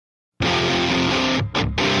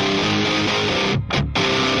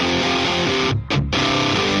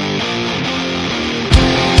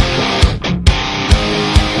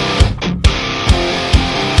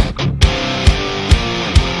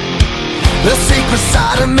secret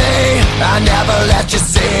side of me, I never let you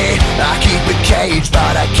see. I keep it caged,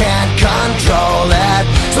 but I can't control it.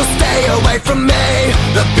 So stay away from me,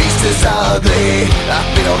 the beast is ugly. I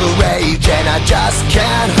feel the rage and I just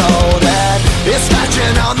can't hold it. It's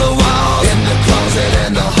scratching on the walls, in the closet,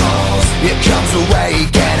 in the halls. It comes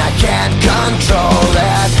awake and I can't control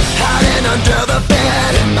it. Hiding under the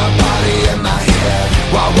bed, in my body, in my head.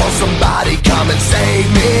 Why won't somebody come and save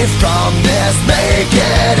me from this? Make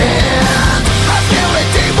it end. I feel it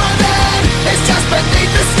deep within, it's just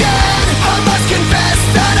beneath the skin. I must confess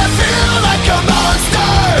that I feel like a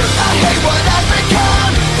monster. I hate what I've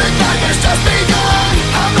become, the nightmare's just begun.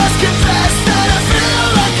 I must confess that I feel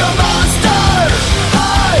like a monster.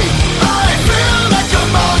 I feel like a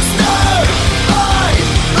monster.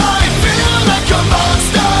 I feel like a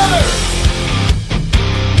monster.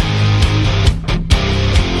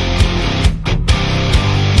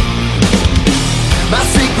 My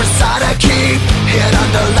secret side I keep hid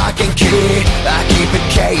under lock and key. I keep it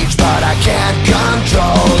caged, but I can't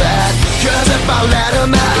control it. Cause if I let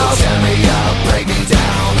him out, he'll tear me up, break me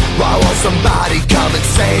down. Why won't somebody come and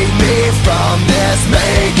save me from this?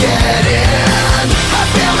 Make it end. I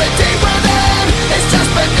feel it deep within, it's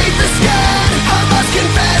just beneath the skin. I must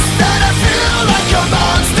confess that I feel like a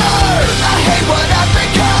monster. I hate what I've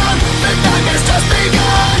become, the nightmare's just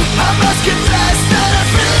begun. I must confess that I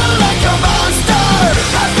feel like a monster.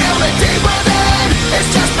 I feel it deep within, it's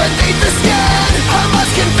just beneath the skin. I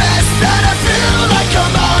must confess that I feel like a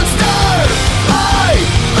monster.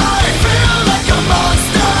 I feel like a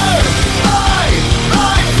monster.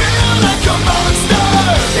 I feel like a monster.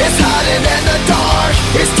 It's hiding in the dark,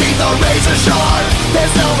 its teeth are razor sharp.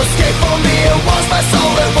 There's no escape for me, it wants my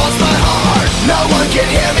soul, it wants my heart. No one can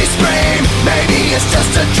hear me scream, maybe it's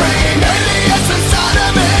just a dream. Maybe it's inside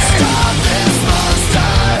of me. Stop this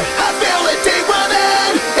monster. I feel it deep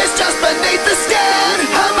within, it's just beneath the skin.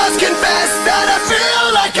 I must confess that I feel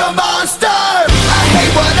like a monster. I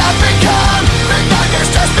hate what I've become, the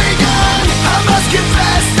nightmare's just begun. I must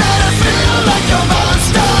confess that I feel like a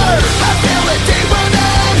monster. I feel it deep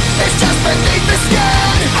within, it's just beneath the skin.